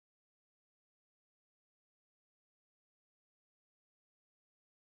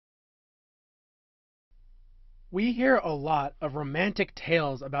We hear a lot of romantic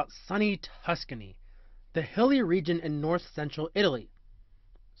tales about sunny Tuscany, the hilly region in north-central Italy.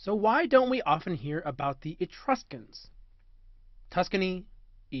 So why don't we often hear about the Etruscans? Tuscany,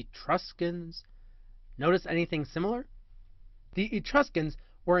 Etruscans. Notice anything similar? The Etruscans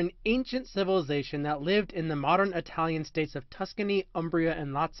were an ancient civilization that lived in the modern Italian states of Tuscany, Umbria,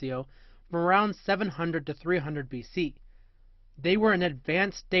 and Lazio from around 700 to 300 BC. They were an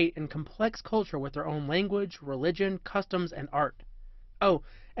advanced state and complex culture with their own language, religion, customs, and art. Oh,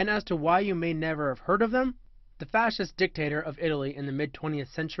 and as to why you may never have heard of them, the fascist dictator of Italy in the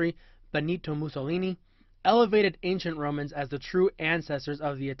mid-20th century, Benito Mussolini, elevated ancient Romans as the true ancestors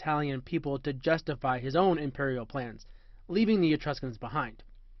of the Italian people to justify his own imperial plans, leaving the Etruscans behind.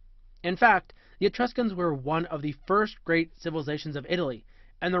 In fact, the Etruscans were one of the first great civilizations of Italy,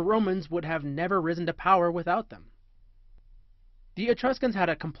 and the Romans would have never risen to power without them. The Etruscans had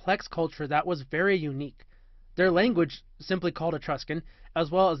a complex culture that was very unique. Their language, simply called Etruscan, as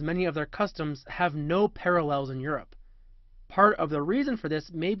well as many of their customs, have no parallels in Europe. Part of the reason for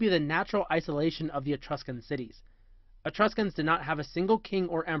this may be the natural isolation of the Etruscan cities. Etruscans did not have a single king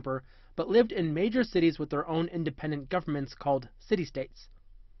or emperor, but lived in major cities with their own independent governments called city-states.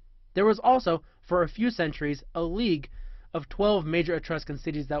 There was also, for a few centuries, a league of 12 major Etruscan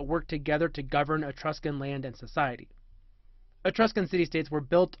cities that worked together to govern Etruscan land and society. Etruscan city-states were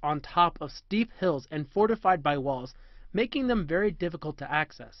built on top of steep hills and fortified by walls, making them very difficult to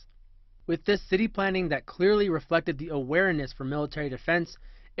access. With this city planning that clearly reflected the awareness for military defense,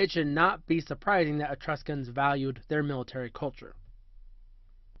 it should not be surprising that Etruscans valued their military culture.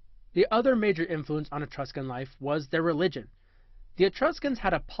 The other major influence on Etruscan life was their religion. The Etruscans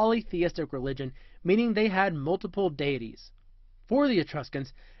had a polytheistic religion, meaning they had multiple deities. For the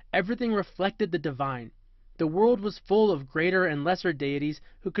Etruscans, everything reflected the divine. The world was full of greater and lesser deities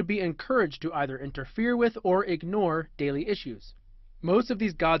who could be encouraged to either interfere with or ignore daily issues. Most of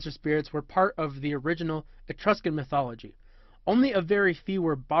these gods or spirits were part of the original Etruscan mythology. Only a very few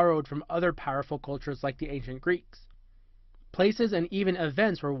were borrowed from other powerful cultures like the ancient Greeks. Places and even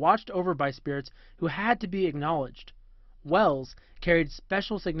events were watched over by spirits who had to be acknowledged. Wells carried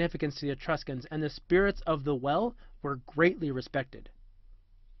special significance to the Etruscans, and the spirits of the well were greatly respected.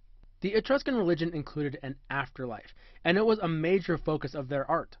 The Etruscan religion included an afterlife, and it was a major focus of their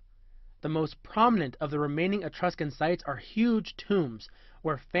art. The most prominent of the remaining Etruscan sites are huge tombs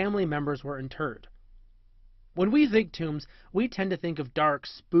where family members were interred. When we think tombs, we tend to think of dark,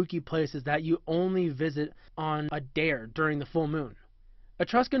 spooky places that you only visit on a dare during the full moon.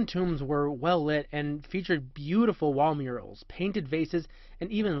 Etruscan tombs were well lit and featured beautiful wall murals, painted vases,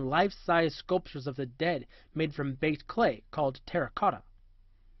 and even life-size sculptures of the dead made from baked clay called terracotta.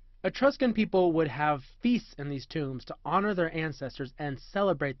 Etruscan people would have feasts in these tombs to honor their ancestors and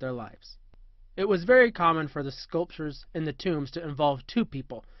celebrate their lives. It was very common for the sculptures in the tombs to involve two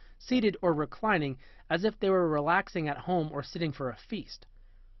people, seated or reclining, as if they were relaxing at home or sitting for a feast.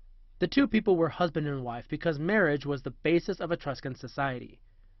 The two people were husband and wife because marriage was the basis of Etruscan society.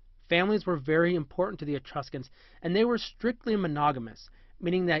 Families were very important to the Etruscans, and they were strictly monogamous,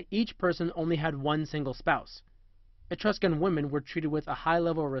 meaning that each person only had one single spouse. Etruscan women were treated with a high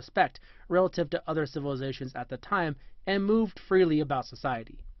level of respect relative to other civilizations at the time and moved freely about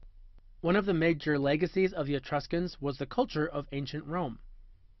society. One of the major legacies of the Etruscans was the culture of ancient Rome.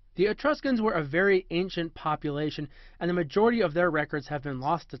 The Etruscans were a very ancient population, and the majority of their records have been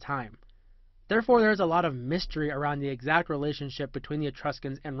lost to time. Therefore, there is a lot of mystery around the exact relationship between the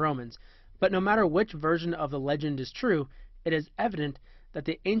Etruscans and Romans, but no matter which version of the legend is true, it is evident that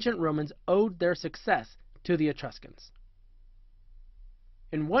the ancient Romans owed their success to the Etruscans.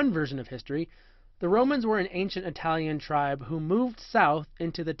 In one version of history, the Romans were an ancient Italian tribe who moved south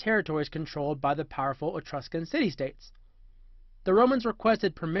into the territories controlled by the powerful Etruscan city-states. The Romans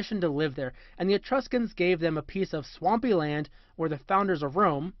requested permission to live there, and the Etruscans gave them a piece of swampy land where the founders of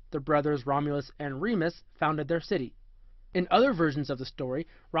Rome, the brothers Romulus and Remus, founded their city. In other versions of the story,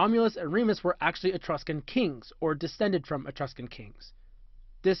 Romulus and Remus were actually Etruscan kings, or descended from Etruscan kings.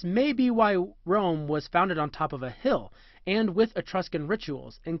 This may be why Rome was founded on top of a hill, and with Etruscan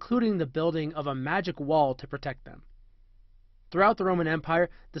rituals, including the building of a magic wall to protect them. Throughout the Roman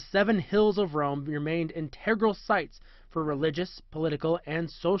Empire, the 7 hills of Rome remained integral sites for religious, political, and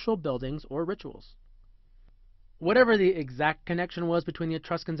social buildings or rituals. Whatever the exact connection was between the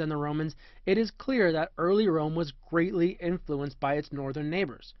Etruscans and the Romans, it is clear that early Rome was greatly influenced by its northern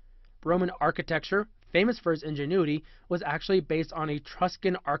neighbors. Roman architecture, famous for its ingenuity, was actually based on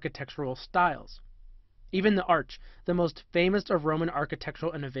Etruscan architectural styles. Even the arch, the most famous of Roman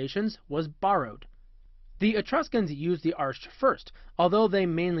architectural innovations, was borrowed. The Etruscans used the arch first, although they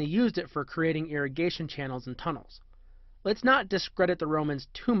mainly used it for creating irrigation channels and tunnels. Let's not discredit the Romans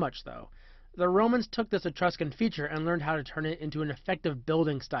too much, though. The Romans took this Etruscan feature and learned how to turn it into an effective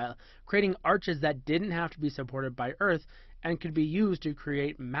building style, creating arches that didn't have to be supported by earth and could be used to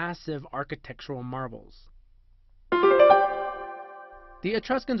create massive architectural marvels. The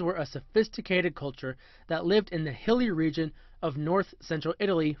Etruscans were a sophisticated culture that lived in the hilly region of north-central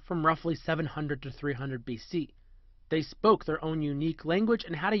Italy from roughly 700 to 300 BC. They spoke their own unique language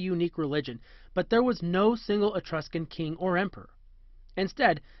and had a unique religion, but there was no single Etruscan king or emperor.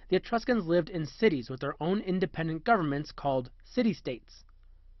 Instead, the Etruscans lived in cities with their own independent governments called city-states.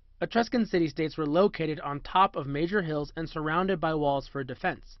 Etruscan city-states were located on top of major hills and surrounded by walls for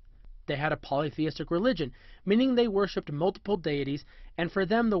defense. They had a polytheistic religion, meaning they worshipped multiple deities, and for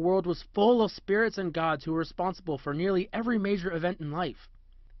them the world was full of spirits and gods who were responsible for nearly every major event in life.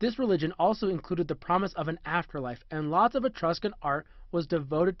 This religion also included the promise of an afterlife, and lots of Etruscan art was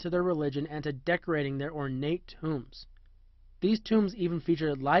devoted to their religion and to decorating their ornate tombs. These tombs even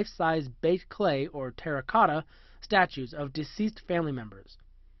featured life-size baked clay or terracotta statues of deceased family members.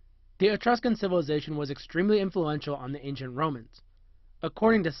 The Etruscan civilization was extremely influential on the ancient Romans.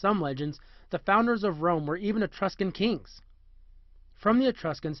 According to some legends, the founders of Rome were even Etruscan kings. From the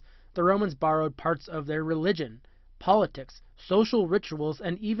Etruscans, the Romans borrowed parts of their religion, politics, social rituals,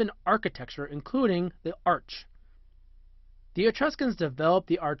 and even architecture, including the arch. The Etruscans developed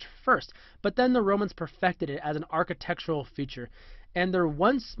the arch first, but then the Romans perfected it as an architectural feature, and their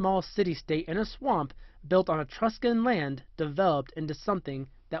once small city-state in a swamp built on Etruscan land developed into something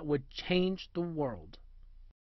that would change the world.